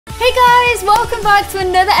Hey guys, welcome back to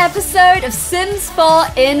another episode of Sims 4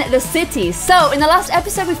 in the city. So in the last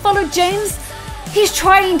episode we followed James. He's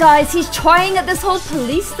trying, guys, he's trying at this whole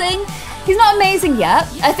police thing. He's not amazing yet.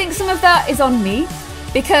 I think some of that is on me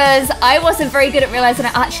because I wasn't very good at realizing I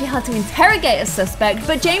actually had to interrogate a suspect,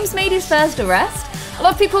 but James made his first arrest. A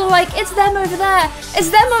lot of people were like, it's them over there,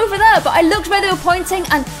 it's them over there, but I looked where they were pointing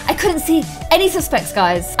and I couldn't see any suspects,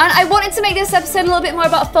 guys. And I wanted to make this episode a little bit more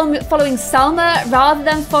about following Salma rather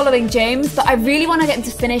than following James, but I really want to get him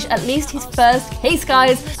to finish at least his first case,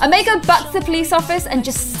 guys. I may go back to the police office and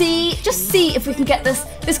just see if we can get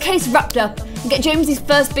this case wrapped up and get James's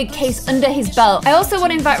first big case under his belt. I also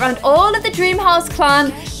want to invite around all of the Dreamhouse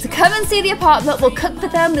clan to come and see the apartment. We'll cook for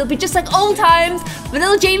them. They'll be just like old times, but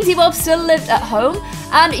little Jamesy Bob still lived at home.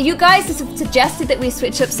 And you guys have suggested that we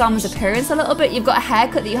switch up Salma's appearance a little bit. You've got a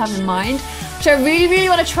haircut that you have in mind, which I really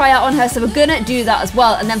want to try out on her, so we're gonna do that as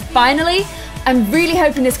well. And then finally, I'm really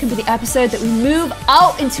hoping this can be the episode that we move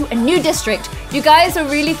out into a new district. You guys are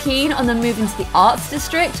really keen on them moving to the arts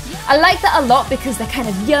district. I like that a lot because they're kind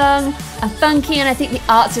of young and funky, and I think the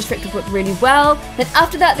arts district would work really well. Then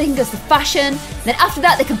after that, they can go to fashion. Then after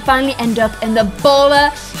that, they can finally end up in the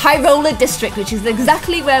baller, high roller district, which is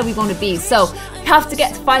exactly where we want to be. So we have to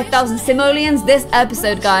get to 5,000 simoleons this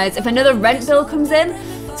episode, guys. If another rent bill comes in,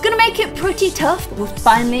 it's gonna make it pretty tough, but we'll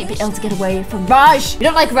finally be able to get away from Raj. We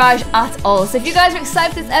don't like Raj at all. So if you guys are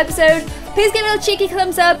excited for this episode, please give it a cheeky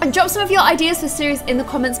thumbs up and drop some of your ideas for the series in the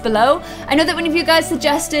comments below. I know that one of you guys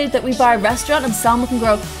suggested that we buy a restaurant and Salma can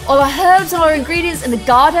grow all our herbs and all our ingredients in the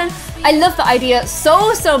garden. I love that idea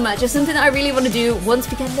so much. It's something that I really want to do once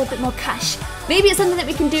we get a little bit more cash. Maybe it's something that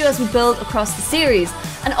we can do as we build across the series.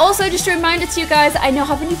 And also just a reminder to you guys that I now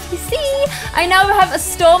have a new PC. I now have a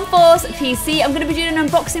Stormforce PC. I'm going to be doing an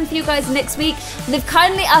unboxing for you guys next week. They've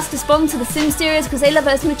kindly asked to sponsor the Sim series because they love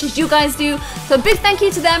it as much as you guys do. So a big thank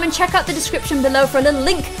you to them, and check out the description below for a little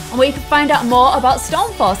link on where you can find out more about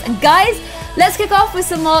Stormforce. And guys, let's kick off with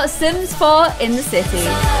some more Sims 4 in the city.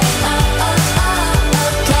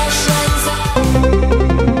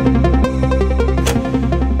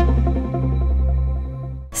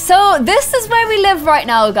 So this is where we live right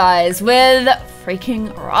now, guys, with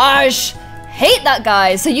freaking Raj. Hate that,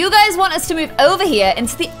 guys. So you guys want us to move over here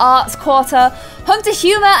into the Arts Quarter, home to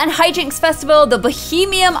Humor and Hijinks Festival. The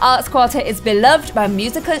Bohemian Arts Quarter is beloved by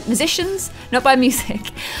musicians, not by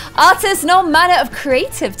music, artists, no manner of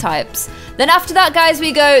creative types. Then after that, guys,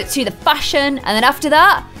 we go to the fashion, and then after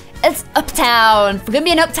that, it's Uptown. We're gonna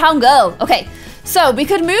be an Uptown girl. Okay, so we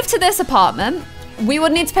could move to this apartment. We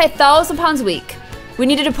would need to pay £1,000 a week. We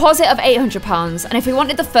need a deposit of £800, and if we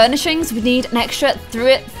wanted the furnishings, we need an extra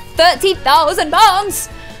 £30,000.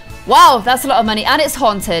 Wow, that's a lot of money, and it's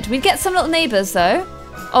haunted. We'd get some little neighbors though.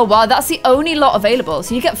 Oh wow, that's the only lot available,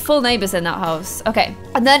 so you get full neighbors in that house. Okay,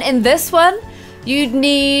 and then in this one, you'd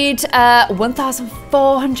need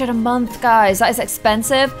 1,400 a month, guys. That is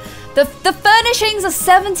expensive. The furnishings are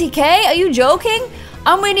 70k. Are you joking?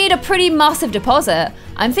 And we need a pretty massive deposit.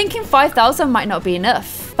 I'm thinking 5,000 might not be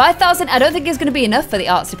enough. 5,000, I don't think is going to be enough for the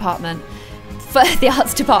arts department.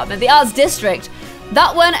 The arts district.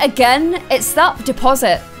 That one, again, it's that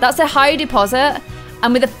deposit. That's a high deposit.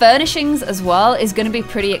 And with the furnishings as well, is going to be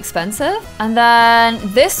pretty expensive. And then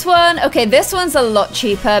this one, okay, this one's a lot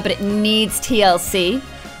cheaper, but it needs TLC,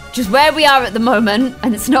 which is where we are at the moment.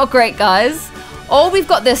 And it's not great, guys. Or we've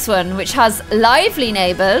got this one, which has lively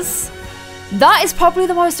neighbors. That is probably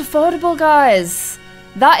the most affordable, guys.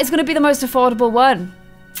 That is going to be the most affordable one.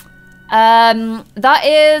 That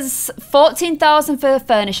is 14,000 for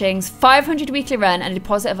furnishings, 500 weekly rent, and a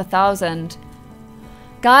deposit of 1,000.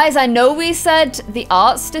 Guys, I know we said the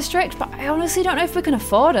arts district, but I honestly don't know if we can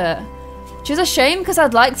afford it. Which is a shame because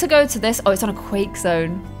I'd like to go to this. Oh, it's on a quake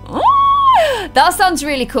zone. Oh, that sounds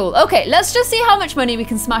really cool. Okay, let's just see how much money we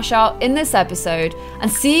can smash out in this episode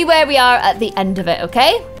and see where we are at the end of it,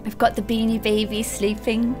 okay? I've got the beanie baby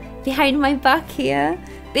sleeping behind my back here,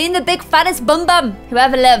 being the big fattest bum bum who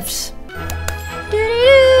ever lived.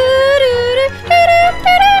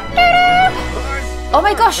 Oh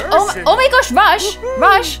my gosh, oh my gosh, Raj,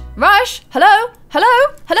 hello,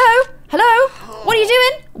 what are you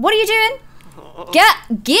doing?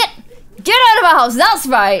 Get out of our house, that's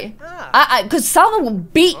right. Because Salma will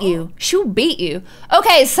beat you, she'll beat you.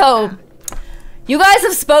 Okay, so, you guys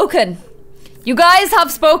have spoken.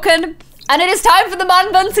 And it is time for the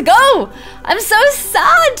man bun to go. I'm so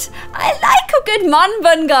sad. I like a good man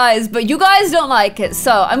bun, guys, but you guys don't like it.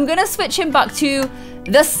 So I'm gonna switch him back to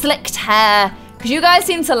the slicked hair because you guys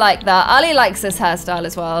seem to like that. Ali likes this hairstyle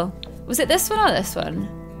as well. Was it this one or this one?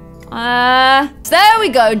 So there we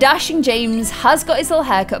go. Dashing James has got his little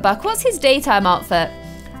haircut back. What's his daytime outfit?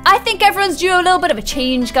 I think everyone's due a little bit of a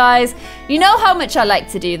change, guys. You know how much I like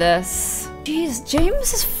to do this. Jeez,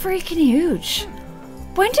 James is freaking huge.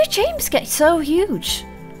 When did James get so huge?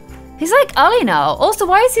 He's like Ali now. Also,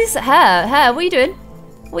 why is his hair? Hair, what are you doing?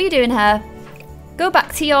 What are you doing, hair? Go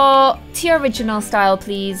back to your original style,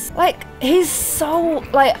 please. Like, he's so,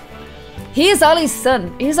 like, he is Ali's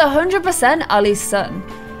son. He's 100% Ali's son.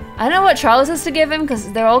 I don't know what trousers to give him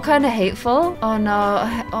because they're all kind of hateful. Oh no,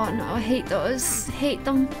 I hate those. Hate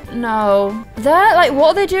them. No. They're like, what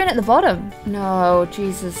are they doing at the bottom? No,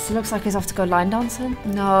 Jesus. It looks like he's off to go line dancing.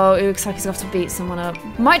 No, it looks like he's off to beat someone up.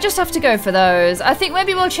 Might just have to go for those. I think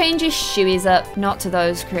maybe we'll change his shoeies up. Not to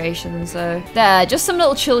those creations though. There, just some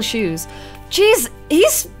little chill shoes. Jeez,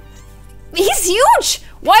 he's huge.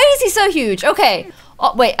 Why is he so huge? Okay.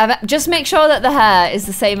 Oh, wait, just make sure that the hair is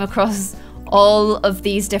the same across all of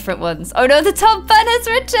these different ones. Oh no, the top bun has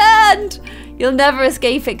returned! You'll never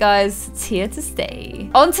escape it, guys. It's here to stay.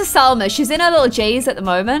 On to Salma. She's in her little J's at the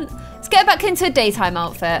moment. Let's get back into a daytime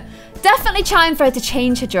outfit. Definitely time for her to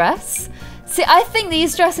change her dress. See, I think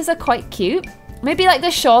these dresses are quite cute. Maybe like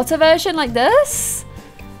the shorter version like this.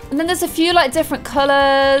 And then there's a few like different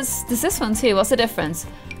colors. There's this one too. What's the difference?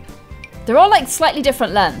 They're all like slightly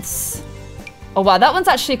different lengths. Oh wow, that one's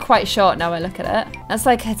actually quite short now I look at it. That's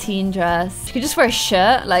like her teen dress. She could just wear a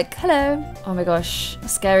shirt, like, hello. Oh my gosh,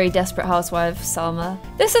 scary, desperate housewife, Salma.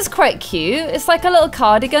 This is quite cute. It's like a little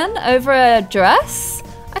cardigan over a dress.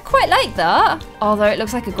 I quite like that. Although it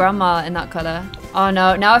looks like a grandma in that color. Oh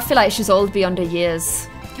no, now I feel like she's old beyond her years.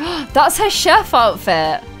 That's her chef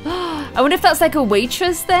outfit. I wonder if that's like a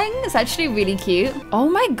waitress thing. It's actually really cute. Oh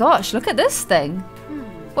my gosh, look at this thing.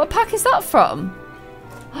 What pack is that from?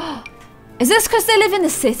 Is this because they live in the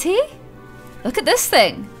city? Look at this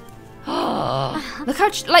thing. Look how,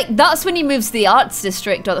 like, that's when he moves to the arts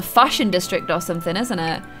district or the fashion district or something, isn't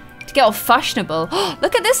it? To get all fashionable.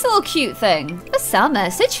 Look at this little cute thing. That's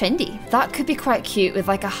Salma, so trendy. That could be quite cute with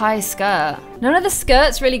like a high skirt. None of the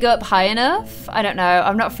skirts really go up high enough. I don't know,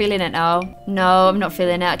 I'm not feeling it now. No, I'm not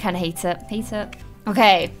feeling it, I kind of hate it. Hate it.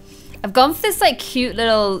 Okay, I've gone for this like cute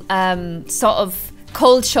little sort of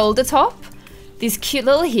cold shoulder top. These cute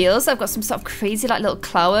little heels. I've got some sort of crazy like little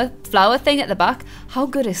flower thing at the back. How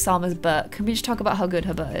good is Salma's butt? Can we just talk about how good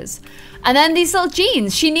her butt is? And then these little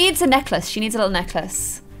jeans. She needs a necklace. She needs a little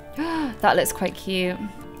necklace. That looks quite cute.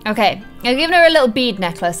 Okay, I've given her a little bead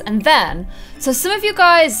necklace. And then, so some of you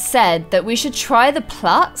guys said that we should try the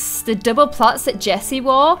plaits, the double plaits that Jessie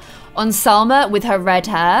wore on Salma with her red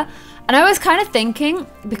hair. And I was kind of thinking,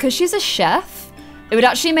 because she's a chef, it would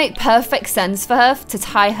actually make perfect sense for her to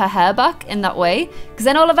tie her hair back in that way, because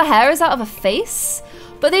then all of her hair is out of her face.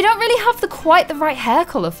 But they don't really have quite the right hair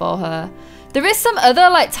color for her. There is some other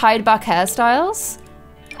like tied back hairstyles,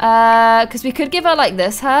 because we could give her like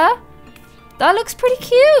this hair. That looks pretty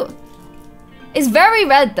cute. It's very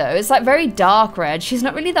red though. It's like very dark red. She's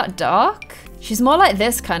not really that dark. She's more like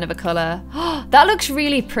this kind of a color. That looks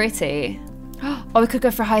really pretty. Oh, we could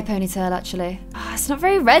go for a high ponytail actually. It's not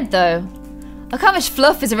very red though. Look how much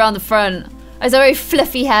fluff is around the front. It's a very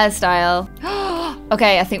fluffy hairstyle.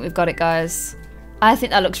 Okay, I think we've got it, guys. I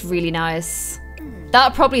think that looks really nice.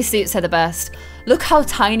 That probably suits her the best. Look how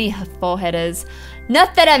tiny her forehead is.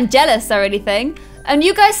 Not that I'm jealous or anything. And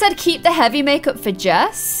you guys said keep the heavy makeup for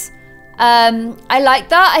Jess. I like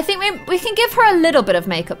that. I think we can give her a little bit of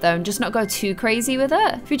makeup though and just not go too crazy with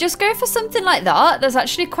it. If we just go for something like that, that's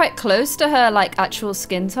actually quite close to her like actual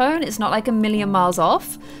skin tone. It's not like a million miles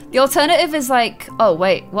off. The alternative is like, oh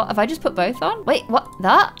wait, what? Have I just put both on? Wait, what?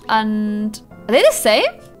 That? And are they the same?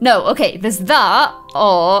 No, okay, there's that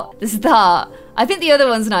or there's that. I think the other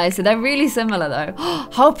one's nicer. They're really similar though.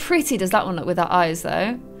 How pretty does that one look with her eyes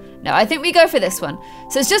though? No, I think we go for this one.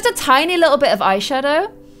 So it's just a tiny little bit of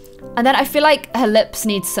eyeshadow. And then I feel like her lips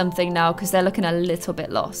need something now because they're looking a little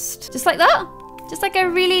bit lost. Just like that. Just like a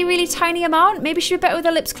really, really tiny amount. Maybe she'd be better with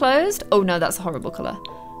her lips closed. Oh no, that's a horrible color.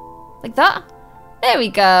 Like that. There we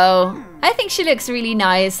go. I think she looks really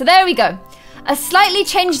nice. So there we go. A slightly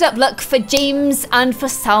changed up look for James and for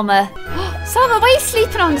Salma. Salma, why are you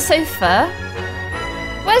sleeping on the sofa?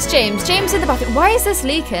 Where's James? James in the bathroom. Why is this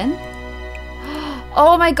leaking?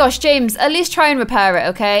 Oh my gosh, James, at least try and repair it,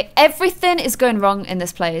 okay? Everything is going wrong in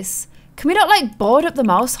this place. Can we not like board up the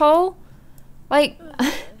mouse hole? Like,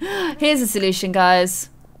 here's a solution, guys.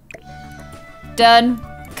 Done.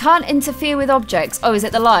 Can't interfere with objects. Oh, is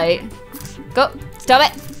it the light? Go, stop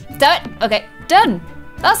it, stop it. Okay, done.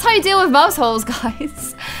 That's how you deal with mouse holes,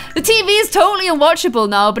 guys. The TV is totally unwatchable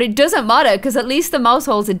now, but it doesn't matter because at least the mouse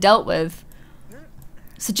holes are dealt with.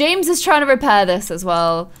 So James is trying to repair this as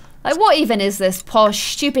well. Like, what even is this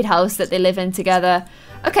posh, stupid house that they live in together?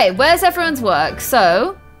 Okay, where's everyone's work?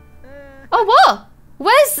 So, Oh, what?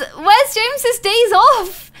 Where's James's days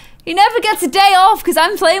off? He never gets a day off because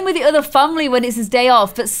I'm playing with the other family when it's his day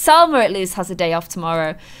off. But Salma at least has a day off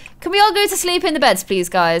tomorrow. Can we all go to sleep in the beds, please,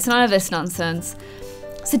 guys? None of this nonsense.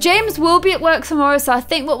 So James will be at work tomorrow, so I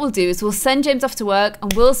think what we'll do is we'll send James off to work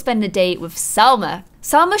and we'll spend a day with Salma.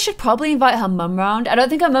 Salma should probably invite her mum round. I don't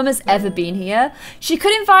think her mum has ever been here. She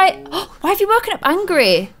could invite... Oh, why have you woken up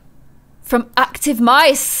angry? From active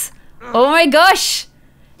mice. Oh my gosh.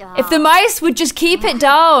 If the mice would just keep it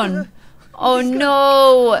down. Oh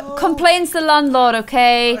no. Complains the landlord,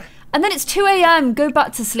 okay? And then it's 2 a.m. Go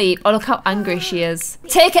back to sleep. Oh, look how angry she is.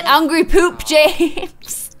 Take an angry poop,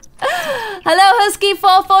 James. Hello,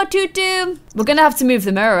 Husky4422. We're gonna have to move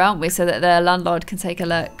the mirror, aren't we, so that the landlord can take a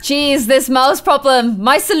look. Jeez, this mouse problem.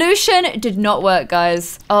 My solution did not work,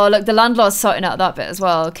 guys. Oh, look, the landlord's sorting out that bit as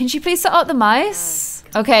well. Can she please sort out the mice?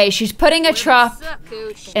 Okay, she's putting a trap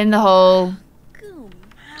in the hole.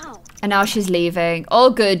 And now she's leaving. All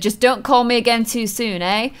good. Just don't call me again too soon,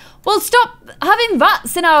 eh? Well, stop having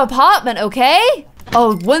rats in our apartment, okay?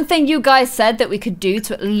 Oh, one thing you guys said that we could do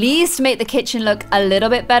to at least make the kitchen look a little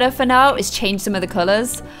bit better for now is change some of the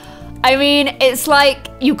colors. I mean, it's like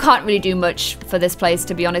you can't really do much for this place,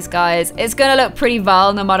 to be honest, guys. It's gonna look pretty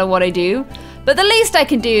vile no matter what I do. But the least I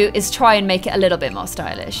can do is try and make it a little bit more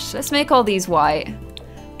stylish. Let's make all these white.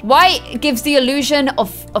 White gives the illusion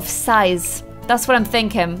of size. That's what I'm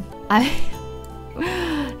thinking.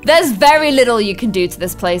 There's very little you can do to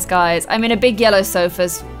this place, guys. I mean, a big yellow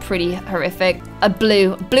sofa's pretty horrific. A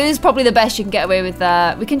blue. Blue's probably the best you can get away with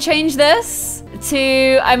there. We can change this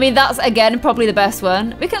to... I mean, that's, again, probably the best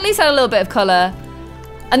one. We can at least add a little bit of colour.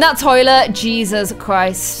 And that toilet, Jesus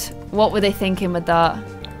Christ. What were they thinking with that?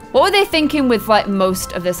 What were they thinking with, like,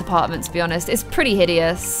 most of this apartment, to be honest? It's pretty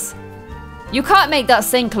hideous. You can't make that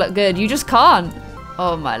sink look good. You just can't.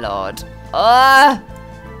 Oh, my Lord. Ugh.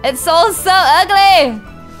 It's all so ugly.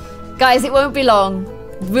 Guys, it won't be long.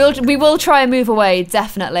 We will try and move away,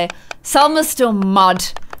 definitely. Salma's still mad.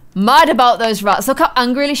 Mad about those rats. Look how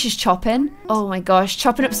angrily she's chopping. Oh my gosh,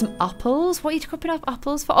 chopping up some apples. What are you chopping up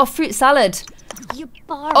apples for? Oh, fruit salad.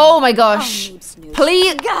 Oh my gosh.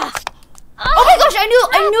 Please. Oh my gosh,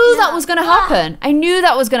 I knew that was gonna happen. I knew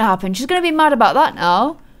that was gonna happen. She's gonna be mad about that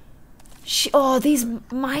now. Oh, these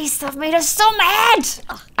mice have made us so mad.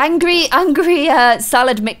 Angry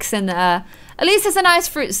salad mix in there. At least it's a nice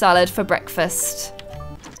fruit salad for breakfast.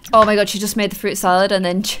 Oh my god, she just made the fruit salad and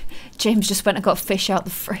then James just went and got fish out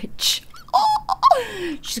the fridge.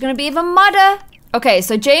 Oh, she's gonna be even madder. Okay,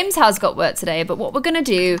 so James has got work today, but what we're gonna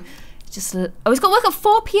do is just... Oh, he's got work at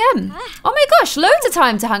 4 p.m. Oh my gosh, loads of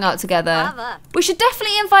time to hang out together. We should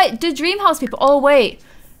definitely invite the Dream House people. Oh wait,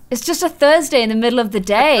 it's just a Thursday in the middle of the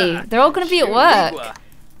day. They're all gonna be at work.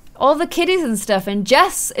 All the kiddies and stuff, and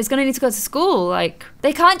Jess is gonna need to go to school. Like,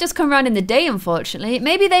 they can't just come around in the day, unfortunately.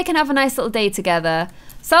 Maybe they can have a nice little day together.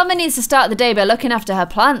 Salma needs to start the day by looking after her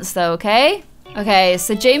plants though, okay? Okay,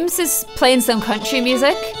 so James is playing some country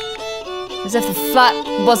music. As if the flat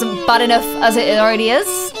wasn't bad enough as it already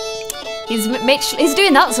is. He's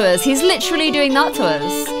doing that to us. He's literally doing that to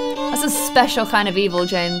us. That's a special kind of evil,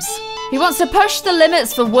 James. He wants to push the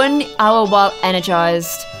limits for 1 hour while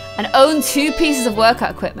energized. And own 2 pieces of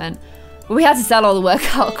workout equipment. But we had to sell all the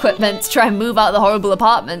workout equipment to try and move out the horrible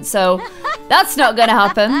apartment, so that's not gonna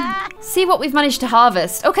happen. See what we've managed to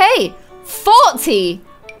harvest. Okay, 40.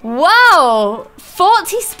 Wow,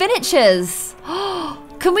 40 spinaches.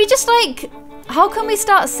 Can we just like, how can we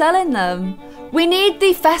start selling them? We need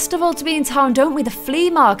the festival to be in town, don't we? The flea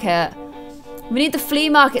market. We need the flea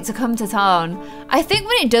market to come to town. I think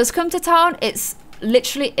when it does come to town, it's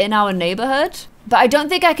literally in our neighborhood. But I don't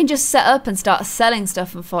think I can just set up and start selling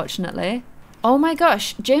stuff, unfortunately. Oh my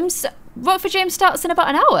gosh, work for James starts in about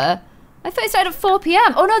an hour. I thought it started at 4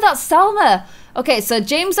 p.m. Oh no, that's Salma. Okay, so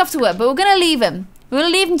James off to work, but we're gonna leave him. We're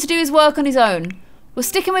gonna leave him to do his work on his own. We're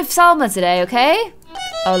sticking with Salma today, okay?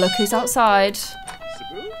 Oh, look who's outside.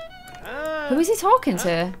 Who is he talking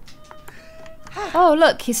to? Oh,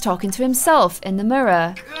 look, he's talking to himself in the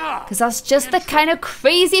mirror. Because that's just the kind of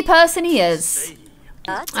crazy person he is.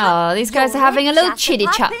 Oh, these guys are having a little chitty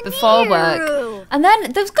chat before work. And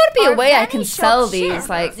then there's got to be a way I can sell these.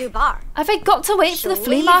 Like, have I got to wait for the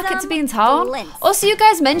flea market to be in town? Also, you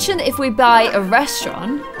guys mentioned if we buy a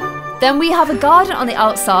restaurant, then we have a garden on the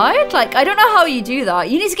outside. Like, I don't know how you do that.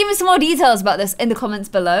 You need to give me some more details about this in the comments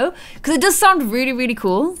below, because it does sound really, really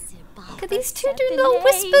cool. Look at these two doing little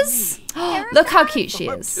whispers. Look how cute she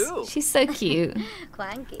is. She's so cute.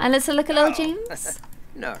 And let's look at little James.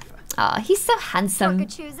 Oh, he's so handsome.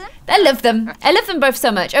 I love them. I love them both so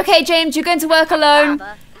much. Okay, James, you're going to work alone.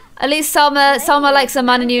 At least Selma likes a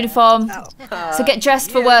man in uniform. So get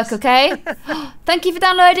dressed for work, okay? Thank you for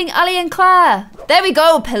downloading, Ali and Claire. There we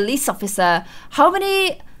go, police officer. How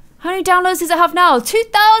many downloads does it have now?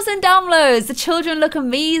 2,000 downloads. The children look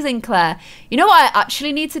amazing, Claire. You know what I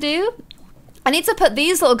actually need to do? I need to put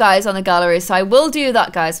these little guys on the gallery, so I will do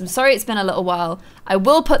that, guys. I'm sorry it's been a little while. I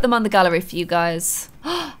will put them on the gallery for you guys.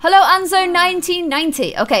 Hello,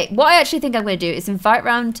 Anzo1990. Okay, what I actually think I'm going to do is invite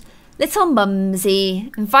round little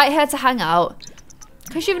Mumsy. Invite her to hang out.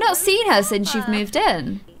 Because you've not seen her since you've moved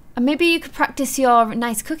in. And maybe you could practice your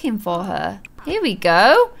nice cooking for her. Here we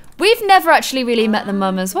go. We've never actually really met the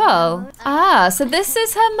mum as well. Ah, so this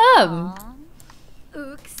is her mum.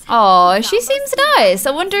 Oh, she seems nice.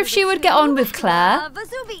 I wonder if she would get on with Claire.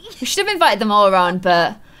 We should have invited them all around,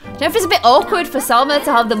 but I don't know if it's a bit awkward for Selma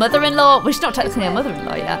to have the mother-in-law. Well, she's not technically a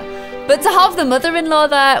mother-in-law yet. But to have the mother-in-law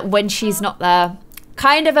there when she's not there.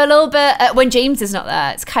 Kind of a little bit, when James is not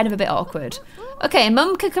there, it's kind of a bit awkward. Okay,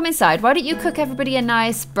 Mum can come inside. Why don't you cook everybody a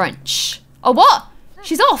nice brunch? Oh, what?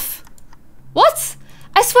 She's off. What?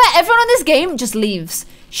 I swear everyone on this game just leaves.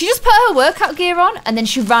 She just put her workout gear on and then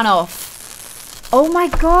she ran off. Oh my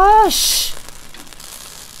gosh.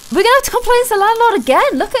 We're gonna have to complain to the landlord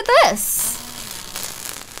again. Look at this.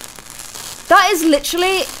 That is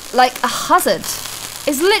literally like a hazard.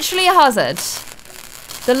 It's literally a hazard.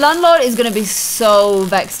 The landlord is gonna be so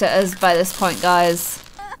vexed at us by this point, guys.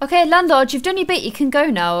 Okay, landlord, you've done your bit. You can go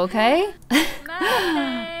now, okay?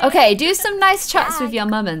 Okay, do some nice chats with your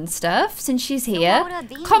mum and stuff since she's here.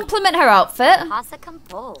 Compliment her outfit.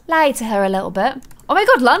 Lie to her a little bit. Oh my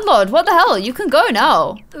god, landlord, what the hell? You can go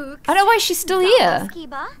now. I don't know why she's still here.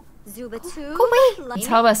 Go away. That's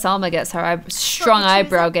how Selma gets her strong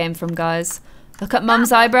eyebrow game from, guys. Look at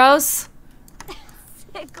mum's eyebrows.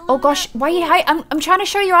 Oh gosh, why are you hiding? I'm trying to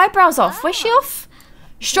show your eyebrows off. Where's she off?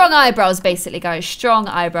 Strong eyebrows, basically, guys. Strong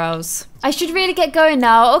eyebrows. I should really get going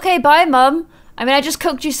now. Okay, bye, Mum. I mean, I just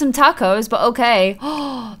cooked you some tacos, but okay.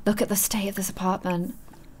 Oh, look at the state of this apartment.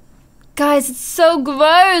 Guys, it's so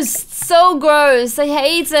gross. It's so gross. I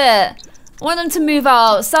hate it. I want them to move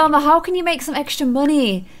out. Selma, how can you make some extra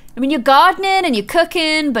money? I mean, you're gardening and you're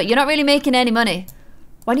cooking, but you're not really making any money.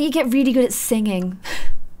 Why don't you get really good at singing?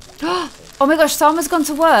 Oh my gosh, Selma's gone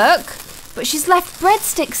to work. But she's left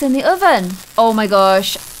breadsticks in the oven. Oh my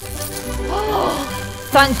gosh.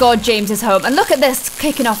 Thank God James is home. And look at this,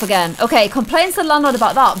 kicking off again. Okay, complains to the landlord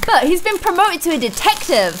about that. But he's been promoted to a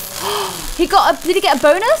detective. Did he get a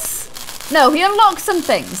bonus? No, he unlocked some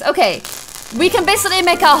things. Okay, we can basically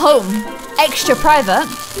make our home extra private.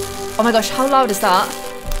 Oh my gosh, how loud is that?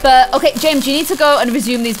 But, okay, James, you need to go and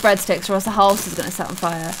resume these breadsticks or else the house is going to set on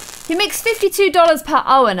fire. He makes $52 per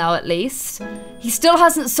hour now, at least. He still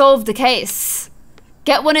hasn't solved the case.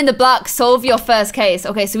 Get one in the black, solve your first case.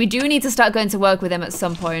 Okay, so we do need to start going to work with him at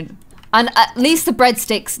some point. And at least the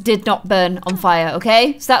breadsticks did not burn on fire,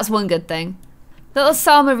 okay? So that's one good thing. Little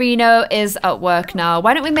Sal Marino is at work now.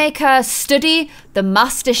 Why don't we make her study the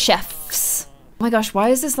master chefs? Oh my gosh, why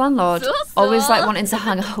is this landlord always like wanting to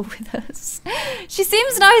hang out with us? She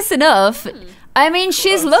seems nice enough. I mean,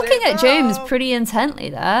 she's looking at James pretty intently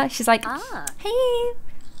there. She's like, hey,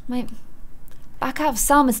 back out of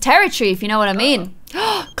Selma's territory, if you know what I mean.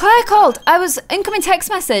 Claire called. I was incoming text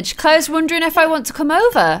message. Claire's wondering if I want to come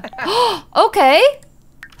over. Okay.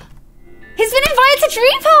 He's been invited to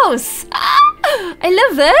Dream House. I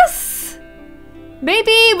love this.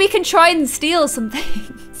 Maybe we can try and steal some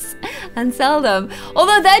things and sell them.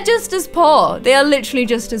 Although they're just as poor. They are literally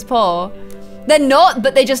just as poor. They're not,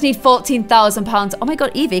 but they just need £14,000. Oh my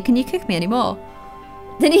god, Evie, can you kick me anymore?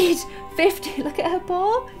 They need 50. Look at her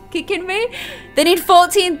paw. Kicking me. They need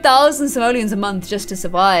 14,000 simoleons a month just to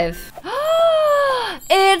survive.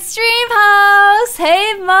 It's Dream House.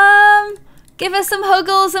 Hey, Mum. Give her some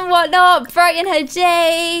huggles and whatnot. Brighten her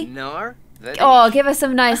day. Oh, give her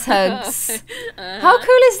some nice hugs. How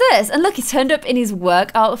cool is this? And look, he turned up in his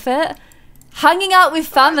work outfit. Hanging out with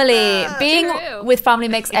family. Being with family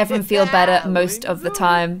makes everyone feel better most of the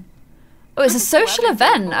time. Oh, it's a social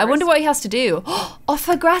event. I wonder what he has to do.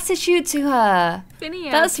 Offer gratitude to her.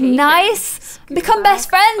 That's nice. Become best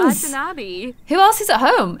friends. Who else is at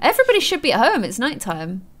home? Everybody should be at home. It's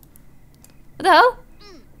nighttime. What the hell?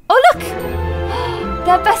 Oh, look.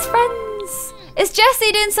 They're best friends. It's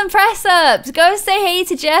Jesse doing some press ups. Go say hey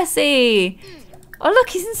to Jesse. Oh, look.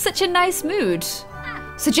 He's in such a nice mood.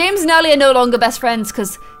 So James and Ellie are no longer best friends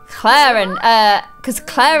because Claire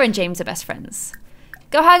and James are best friends.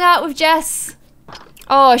 Go hang out with Jess.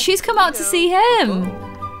 Oh, she's come out to see him.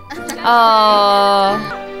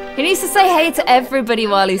 Oh, he needs to say hey to everybody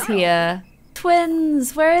while he's here.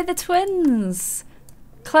 Twins, where are the twins?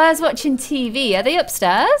 Claire's watching TV. Are they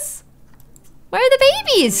upstairs? Where are the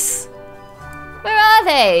babies? Where are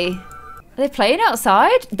they? Are they playing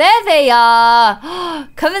outside? There they are.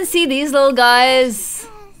 Come and see these little guys.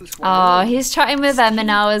 Oh, he's chatting with Emma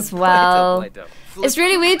now as well. It's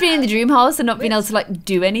really weird being in the dream house and not being able to like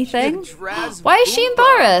do anything. Why is she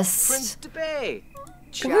embarrassed?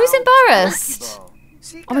 Who's embarrassed?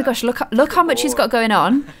 Oh my gosh, look how much he's got going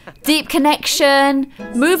on. Deep connection,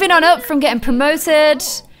 moving on up from getting promoted.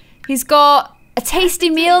 He's got a tasty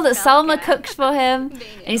meal that Salma cooked for him.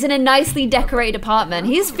 And he's in a nicely decorated apartment.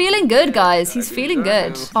 He's feeling good, guys. He's feeling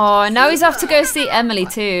good. Oh, and now he's off to go see Emily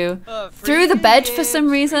too. Through the bed for some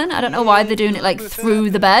reason. I don't know why they're doing it like through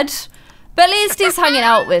the bed. But at least he's hanging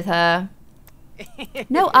out with her.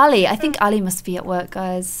 No Ali. I think Ali must be at work,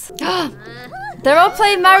 guys. They're all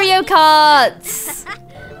playing Mario Kart.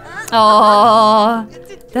 Oh,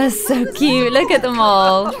 they're so cute. Look at them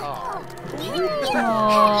all.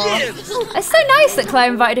 Aww. It's so nice that Claire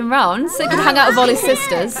invited him round so he could hang out with all his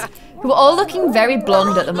sisters, who are all looking very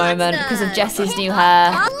blonde at the moment because of Jessie's new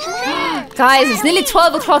hair. Guys, it's nearly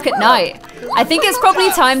 12 o'clock at night. I think it's probably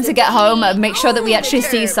time to get home and make sure that we actually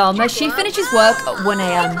see Salma. She finishes work at 1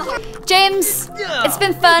 a.m. James, it's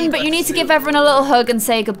been fun, but you need to give everyone a little hug and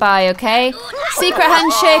say goodbye, okay? Secret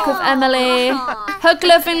handshake with Emily. Hug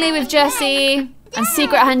lovingly with Jessie. And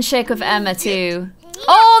secret handshake with Emma too.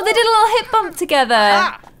 Oh, they did a little hip bump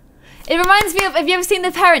together. It reminds me of, have you ever seen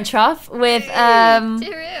The Parent Trap with,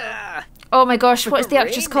 oh my gosh, what's the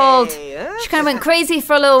actress called? She kind of went crazy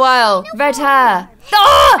for a little while. Red hair.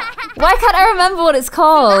 Oh! Why can't I remember what it's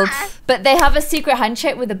called? But they have a secret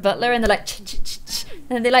handshake with the butler and they're like,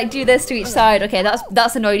 and they like do this to each side. Okay,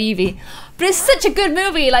 that's annoyed Evie. But it's such a good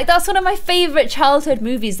movie. Like, that's one of my favorite childhood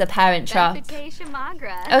movies, The Parent Trap.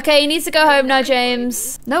 Okay, you need to go home now,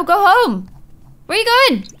 James. No, go home. Where are you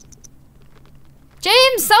going?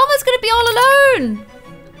 James, Salma's gonna be all alone.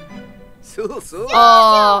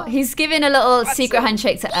 Oh, he's giving a little secret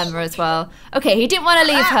handshake to Emma as well. Okay, he didn't want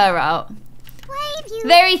to leave her out.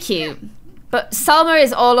 Very cute. But Salma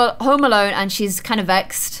is all home alone and she's kind of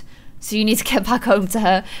vexed. So you need to get back home to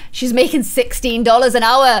her. She's making $16 an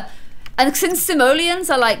hour. And since simoleons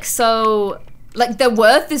are like so, like their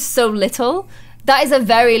worth is so little, that is a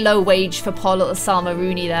very low wage for poor little Salma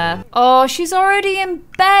Rooney there. Oh, she's already in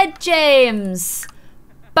bed, James.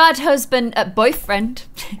 Bad husband, boyfriend.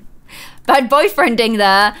 Bad boyfriending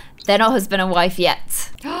there. They're not husband and wife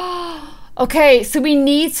yet. Okay, so we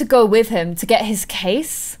need to go with him to get his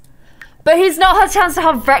case. But he's not had a chance to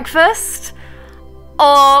have breakfast.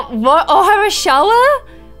 Or what? Or have a shower?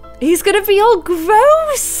 He's gonna be all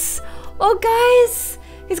gross. Oh, guys.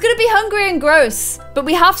 He's gonna be hungry and gross. But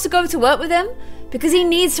we have to go to work with him because he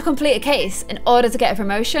needs to complete a case in order to get a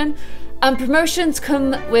promotion. And promotions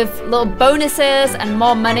come with little bonuses and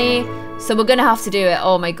more money. So we're gonna have to do it.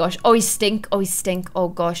 Oh my gosh. Oh, he stink. Oh, he stink. Oh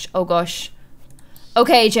gosh. Oh gosh.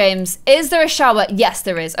 Okay, James. Is there a shower? Yes,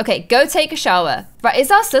 there is. Okay, go take a shower. Right, is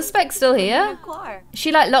our suspect still here? Is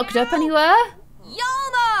she like locked up anywhere?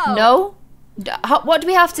 No? What do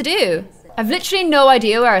we have to do? I've literally no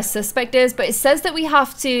idea where our suspect is, but it says that we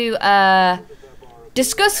have to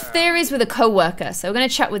discuss theories with a co-worker. So we're gonna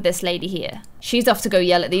chat with this lady here. She's off to go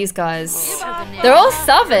yell at these guys. They're all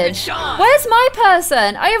savage. Where's my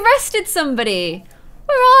person? I arrested somebody.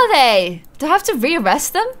 Where are they? Do I have to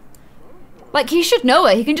re-arrest them? Like, he should know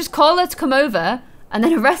her. He can just call her to come over and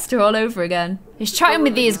then arrest her all over again. He's chatting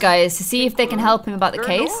with these guys to see if they can help him about the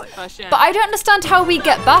case. But I don't understand how we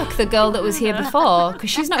get back the girl that was here before, because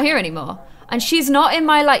she's not here anymore. And she's not in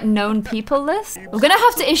my, like, known people list. We're gonna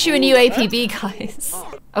have to issue a new APB, guys.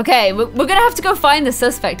 Okay, we're gonna have to go find the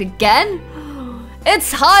suspect again.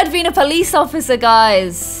 It's hard being a police officer,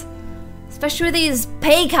 guys. Especially with these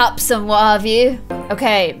pay caps and what have you.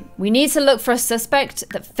 Okay, we need to look for a suspect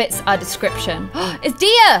that fits our description. It's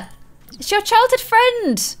Dia! It's your childhood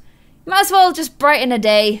friend. You might as well just brighten a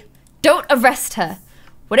day. Don't arrest her.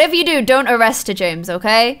 Whatever you do, don't arrest her, James,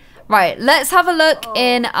 okay? Right, let's have a look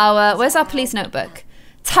in our... Where's our police notebook?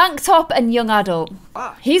 Tank top and young adult.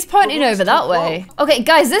 He's pointing over that way. Okay,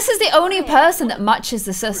 guys, this is the only person that matches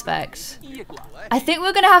the suspect. I think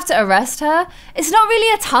we're gonna have to arrest her. It's not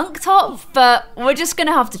really a tank top, but we're just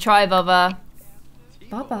gonna have to try, Baba.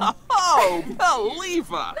 Baba. Oh,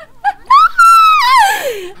 believer.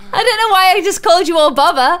 I don't know why I just called you all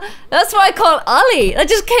Baba. That's what I call Ali. That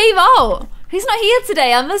just came out. He's not here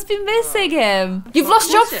today. I must be missing him. You've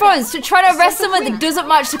lost job fronts to try to arrest someone that doesn't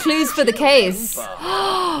match the clues for the case.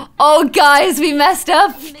 Oh, guys, we messed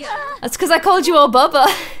up. That's because I called you all Bubba.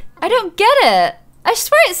 I don't get it. I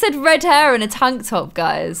swear it said red hair and a tank top,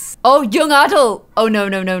 guys. Oh, young adult. Oh, no,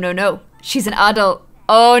 no, no, no, no. She's an adult.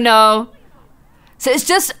 Oh no. So it's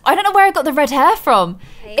just, I don't know where I got the red hair from.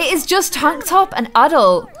 It is just tank top and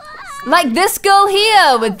adult. Like this girl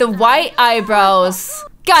here with the white eyebrows.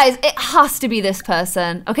 Guys, it has to be this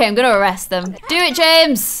person. Okay, I'm gonna arrest them. Do it,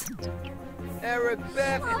 James.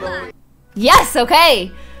 Yes,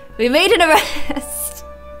 okay. We made an arrest.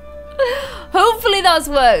 Hopefully that's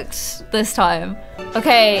worked this time.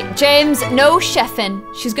 Okay, James, no chefing.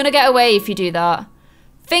 She's gonna get away if you do that.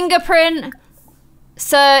 Fingerprint,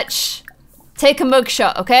 search, take a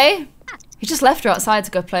mugshot, okay? He just left her outside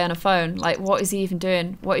to go play on a phone. Like, what is he even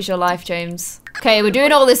doing? What is your life, James? Okay, we're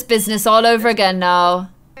doing all this business all over again now.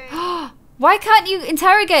 Why can't you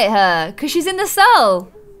interrogate her? Because she's in the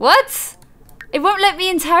cell. What? It won't let me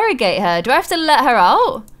interrogate her. Do I have to let her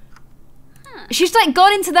out? She's like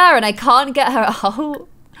gone into there and I can't get her out.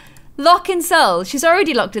 Lock in cell. She's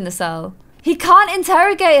already locked in the cell. He can't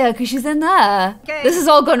interrogate her because she's in there. This has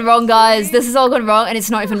all gone wrong, guys. This has all gone wrong and it's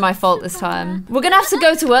not even my fault this time. We're going to have to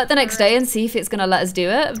go to work the next day and see if it's going to let us do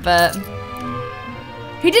it, but...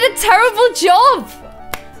 He did a terrible job!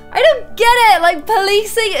 I don't get it! Like,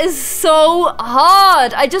 policing is so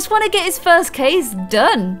hard! I just want to get his first case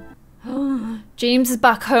done. James is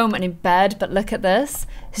back home and in bed, but look at this.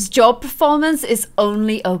 His job performance is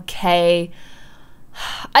only okay.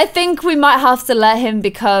 I think we might have to let him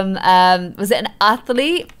become, was it an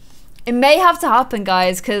athlete? It may have to happen,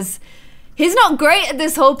 guys, because he's not great at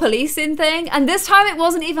this whole policing thing. And this time it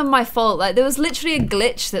wasn't even my fault. Like, there was literally a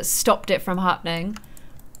glitch that stopped it from happening.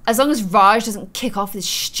 As long as Raj doesn't kick off this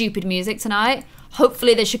stupid music tonight,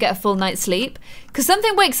 hopefully they should get a full night's sleep. Because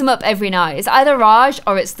something wakes them up every night. It's either Raj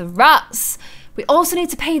or it's the rats. We also need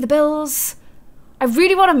to pay the bills. I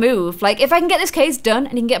really want to move. Like, if I can get this case done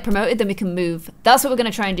and he can get promoted, then we can move. That's what we're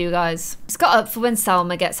going to try and do, guys. It's got up for when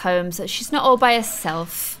Salma gets home, so she's not all by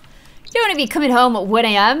herself. You don't want to be coming home at 1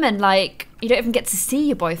 AM and, like, you don't even get to see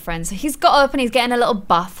your boyfriend. So he's got up and he's getting a little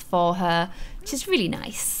bath for her, which is really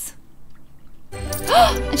nice.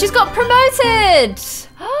 And she's got promoted!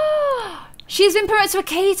 She's been promoted to a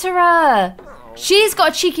caterer. She's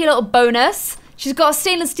got a cheeky little bonus. She's got a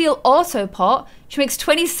stainless steel auto pot. She makes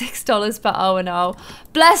 $26 per hour now.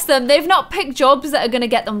 Bless them. They've not picked jobs that are going to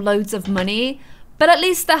get them loads of money. But at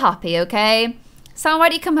least they're happy, okay? So why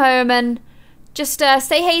don't you come home and just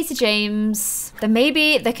say hey to James. Then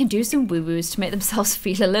maybe they can do some woo-woos to make themselves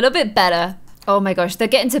feel a little bit better. Oh my gosh, they're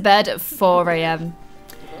getting to bed at 4 AM.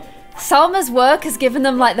 Salma's work has given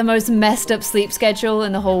them like the most messed up sleep schedule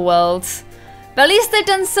in the whole world. But at least they've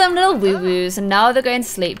done some little woo-woos and now they're going to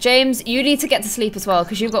sleep. James, you need to get to sleep as well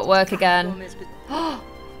because you've got work again. Oh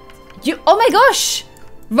my gosh!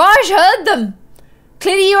 Raj heard them!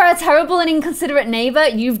 Clearly you are a terrible and inconsiderate neighbor.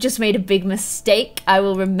 You've just made a big mistake. I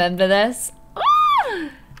will remember this.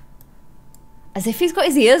 As if he's got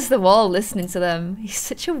his ears to the wall listening to them. He's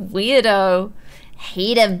such a weirdo.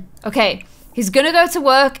 Hate him. Okay, he's gonna go to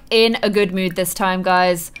work in a good mood this time,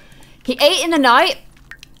 guys. He ate in the night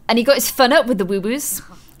and he got his fun up with the woo-woos.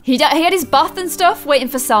 He had his bath and stuff waiting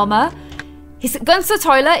for Salma. He's gone to the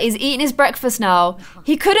toilet, he's eating his breakfast now.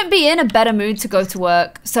 He couldn't be in a better mood to go to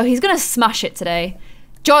work, so he's gonna smash it today.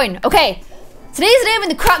 Join, okay. Today's the day when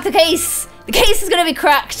they crack the case. The case is gonna be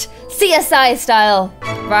cracked, CSI style.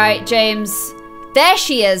 Right, James. There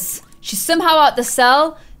she is. She's somehow out the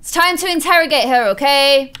cell. It's time to interrogate her,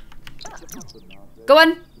 okay? Go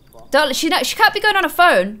on. Don't, she can't be going on a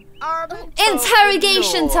phone.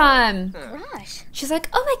 Interrogation time. She's like,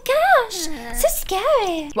 oh my gosh, so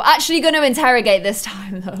scary. We're actually going to interrogate this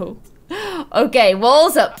time, though. Okay,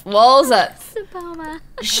 walls up, walls up.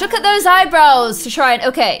 Look at those eyebrows to try and...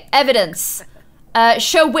 Okay, evidence.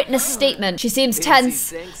 Show witness statement. She seems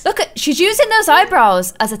tense. Look at... She's using those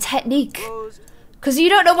eyebrows as a technique. Because you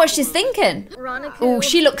don't know what she's thinking. Oh,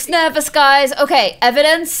 she looks nervous, guys. Okay,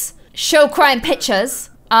 evidence. Show crime pictures.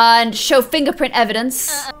 And show fingerprint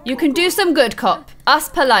evidence. You can do some good, cop.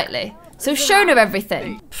 Ask politely. So shown her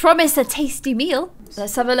everything. Promise a tasty meal.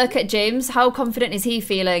 Let's have a look at James. How confident is he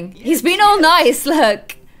feeling? He's been all nice,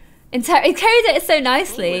 look. He carried it so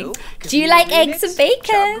nicely. Do you like eggs and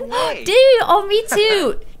bacon? Do, oh me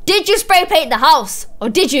too. Did you spray paint the house? Or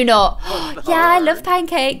did you not? Yeah, I love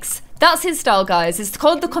pancakes. That's his style, guys. It's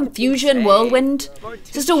called the confusion whirlwind.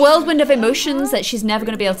 Just a whirlwind of emotions that she's never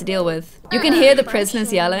going to be able to deal with. You can hear the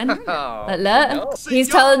prisoners yelling. Like, look. He's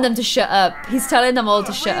telling them to shut up. He's telling them all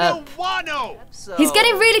to shut up. He's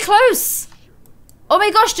getting really close. Oh my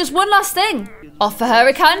gosh, just one last thing. Offer her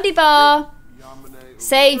a candy bar.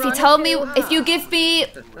 Say, if you give me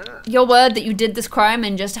your word that you did this crime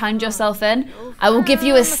and just hand yourself in, I will give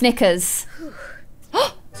you a Snickers.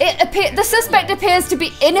 The suspect appears to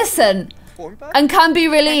be innocent. and can be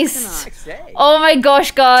released. Oh my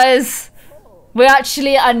gosh, guys. We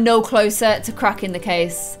actually are no closer to cracking the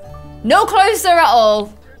case. No closer at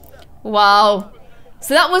all. Wow.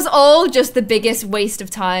 So that was all just the biggest waste of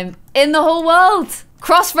time in the whole world.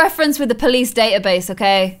 Cross-reference with the police database,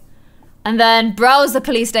 okay? And then browse the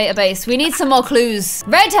police database. We need some more clues.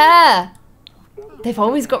 Red hair. They've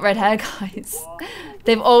always got red hair, guys.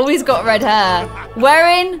 They've always got red hair.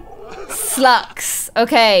 Wearing slacks.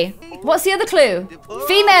 Okay. What's the other clue?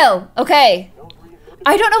 Female. Okay.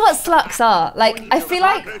 I don't know what slacks are. Like, I feel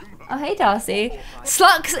like... Oh, hey, Darcy.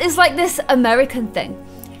 Slacks is like this American thing.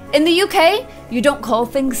 In the UK, you don't call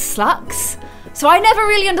things slacks. So I never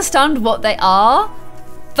really understand what they are.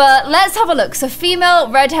 But let's have a look. So female,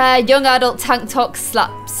 red hair, young adult, tank top,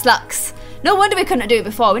 slacks. No wonder we couldn't do it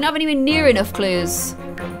before. We don't have anywhere near enough clues.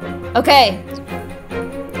 Okay.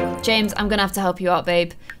 James, I'm gonna have to help you out,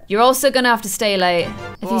 babe. You're also gonna have to stay late.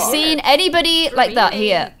 Have you seen anybody like that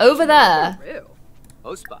here? Over there?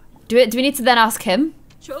 Do we need to then ask him?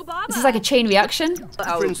 This is like a chain reaction.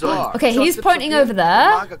 Okay, he's pointing over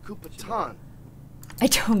there. I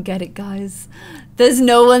don't get it, guys. There's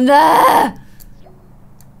no one there.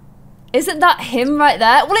 Isn't that him right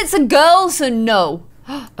there? Well, it's a girl, so no.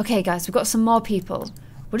 Okay, guys, we've got some more people.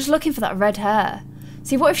 We're just looking for that red hair.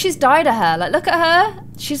 See, what if she's dyed her hair? Like, look at her.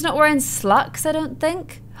 She's not wearing slacks, I don't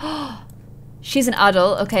think. She's an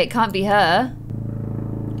adult. Okay, it can't be her.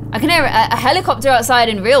 I can hear a helicopter outside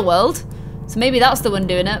in real world. So maybe that's the one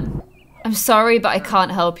doing it. I'm sorry, but I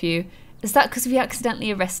can't help you. Is that because we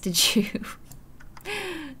accidentally arrested you?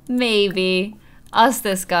 Maybe. Ask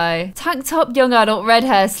this guy. Tank top, young adult, red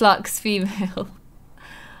hair, slacks, female.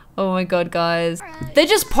 Oh my god, guys. They're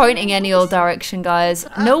just pointing any old direction, guys.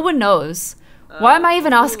 No one knows. Why am I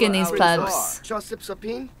even asking these plebs?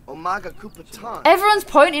 Everyone's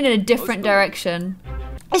pointing in a different direction.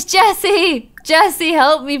 It's Jesse! Jesse,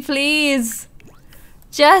 help me, please.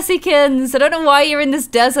 Jessykins, I don't know why you're in this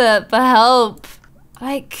desert, but help.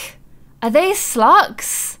 Like, are they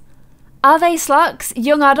slacks? Are they slacks?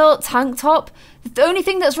 Young adult, tank top? The only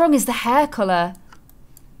thing that's wrong is the hair colour.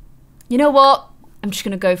 You know what? I'm just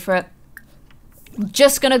gonna go for it. I'm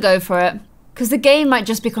just gonna go for it. Because the game might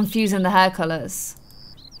just be confusing the hair colours.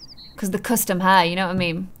 Because the custom hair, you know what I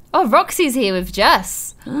mean? Oh, Roxy's here with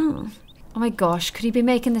Jess. Oh my gosh, could he be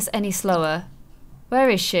making this any slower? Where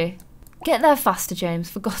is she? Get there faster,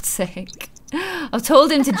 James, for God's sake. I've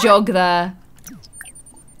told him to jog there.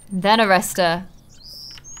 Then arrest her.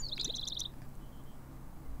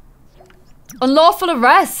 Unlawful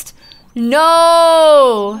arrest!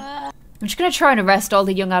 No! I'm just gonna try and arrest all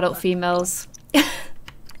the young adult females.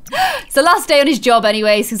 It's the last day on his job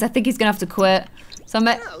anyway, since I think he's gonna have to quit. So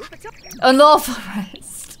I'm unlawful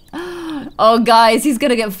arrest. Oh guys, he's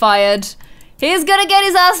gonna get fired. He's gonna get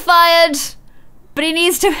his ass fired. But he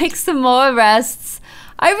needs to make some more arrests.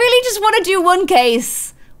 I really just want to do one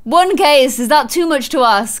case. One case, is that too much to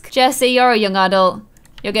ask? Jesse, you're a young adult.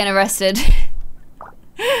 You're getting arrested.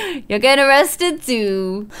 You're getting arrested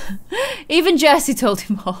too. Even Jesse told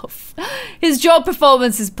him off. His job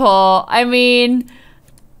performance is poor. I mean,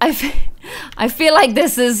 I feel like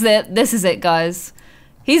this is it. This is it, guys.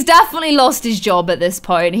 He's definitely lost his job at this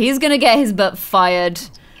point. He's gonna get his butt fired.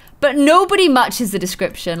 But nobody matches the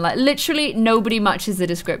description. Like, literally nobody matches the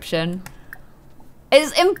description.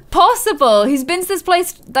 It's impossible. He's been to this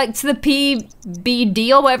place, like, to the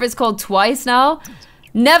PBD or whatever it's called twice now.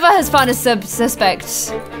 Never has found a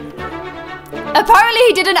suspect. Apparently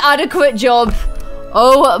he did an adequate job.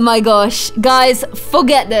 Oh my gosh. Guys,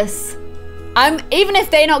 forget this. Even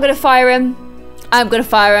if they're not gonna fire him, I'm gonna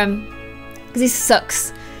fire him. Because he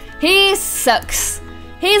sucks. He sucks.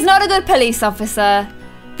 He's not a good police officer.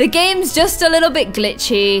 The game's just a little bit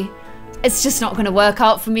glitchy. It's just not gonna work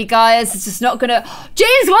out for me, guys. It's just not gonna...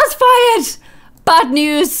 James was fired! Bad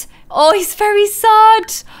news. Oh, he's very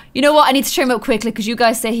sad. You know what? I need to trim him up quickly because you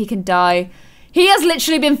guys say he can die. He has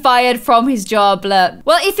literally been fired from his job. Look.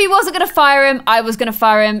 Well, if he wasn't gonna fire him, I was gonna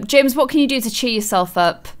fire him. James, what can you do to cheer yourself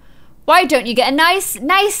up? Why don't you get a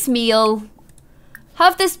nice meal?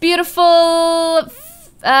 Have this beautiful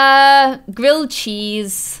grilled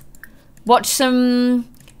cheese. Watch some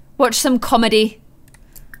comedy.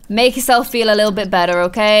 Make yourself feel a little bit better,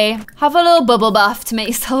 okay? Have a little bubble bath to make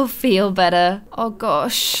yourself feel better. Oh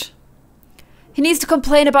gosh. He needs to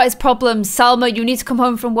complain about his problems. Salma, you need to come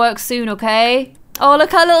home from work soon, okay? Oh,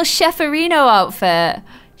 look her little Cheferino outfit.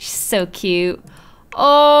 She's so cute.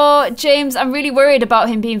 Oh, James, I'm really worried about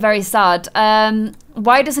him being very sad.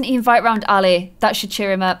 Why doesn't he invite round Ali? That should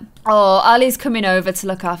cheer him up. Oh, Ali's coming over to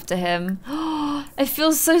look after him. I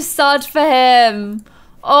feel so sad for him.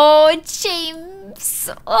 Oh, James. James!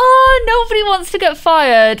 Oh, nobody wants to get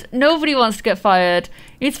fired. Nobody wants to get fired.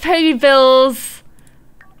 You need to pay your bills.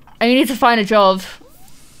 And you need to find a job.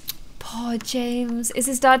 Poor James. Is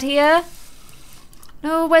his dad here?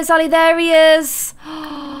 No, where's Ali? There he is.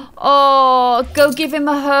 Oh, go give him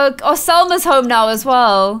a hug. Oh, Selma's home now as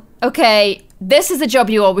well. Okay, this is the job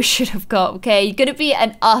you always should have got, okay? You're gonna be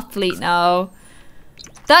an athlete now.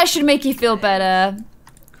 That should make you feel better.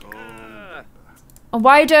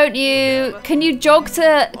 Why don't you... Can you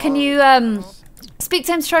speak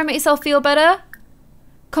to him to try and make yourself feel better?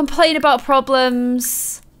 Complain about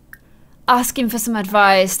problems. Ask him for some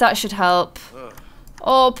advice. That should help.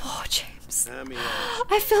 Oh, poor James.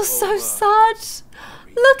 I feel so sad.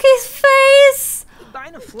 Look his face.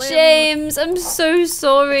 James, I'm so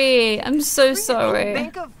sorry. I'm so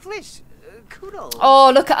sorry.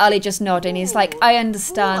 Oh, look at Ali just nodding. He's like, I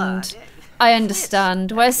understand. I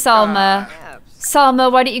understand. Where's Salma?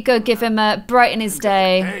 Salma, why don't you go give him a... brighten his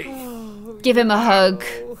day. Give him a hug.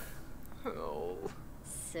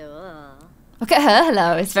 Look at her.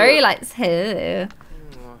 Hello. It's very like... Hello.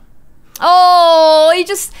 Oh, he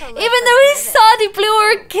just... Even though he's sad, he blew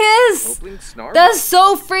her a kiss. That's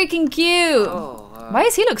so freaking cute. Why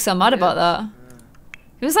does he look so mad about that?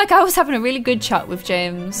 It was like I was having a really good chat with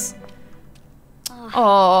James.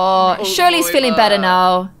 Oh, surely he's feeling better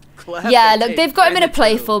now. Yeah, look, they've got him in a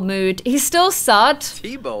playful mood. He's still sad,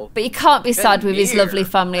 but he can't be sad with his lovely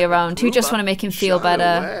family around who just want to make him feel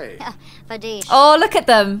better. Oh, look at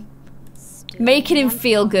them. Making him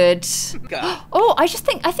feel good. Oh, I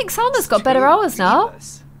think Salma's got better hours now.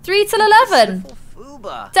 3 till 11.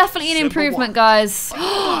 Definitely an improvement, guys.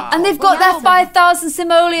 And they've got their 5,000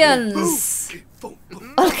 simoleons.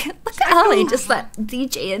 Oh, look at Ali just like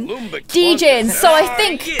DJing. So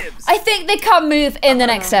I think they can move in the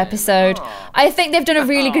next episode. I think they've done a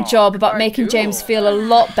really good job about making James feel a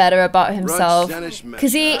lot better about himself.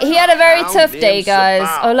 Because he had a very tough day, guys.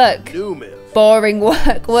 Oh, look. Boring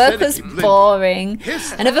work. Work was boring.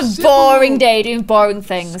 Another boring day doing boring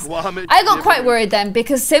things. I got quite worried then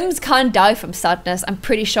because Sims can die from sadness. I'm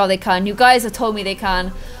pretty sure they can. You guys have told me they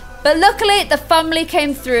can. But luckily, the family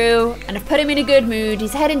came through and have put him in a good mood.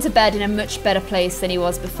 He's heading to bed in a much better place than he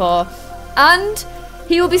was before. And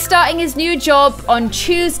he will be starting his new job on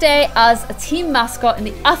Tuesday as a team mascot in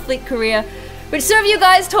the athlete career, which some of you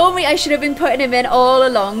guys told me I should have been putting him in all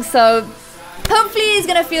along. So hopefully he's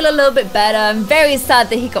going to feel a little bit better. I'm very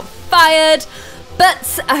sad that he got fired.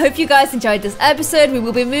 But I hope you guys enjoyed this episode. We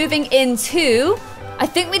will be moving into... I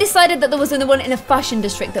think we decided that there was another one in a fashion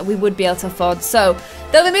district that we would be able to afford. So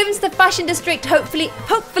they'll be moving to the fashion district hopefully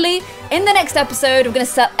in the next episode. We're going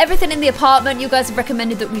to sell everything in the apartment. You guys have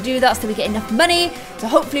recommended that we do that so we get enough money to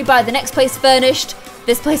hopefully buy the next place furnished.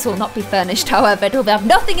 This place will not be furnished, however. It will have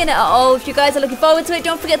nothing in it at all. If you guys are looking forward to it,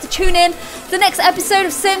 don't forget to tune in to the next episode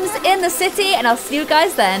of Sims in the City. And I'll see you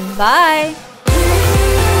guys then. Bye.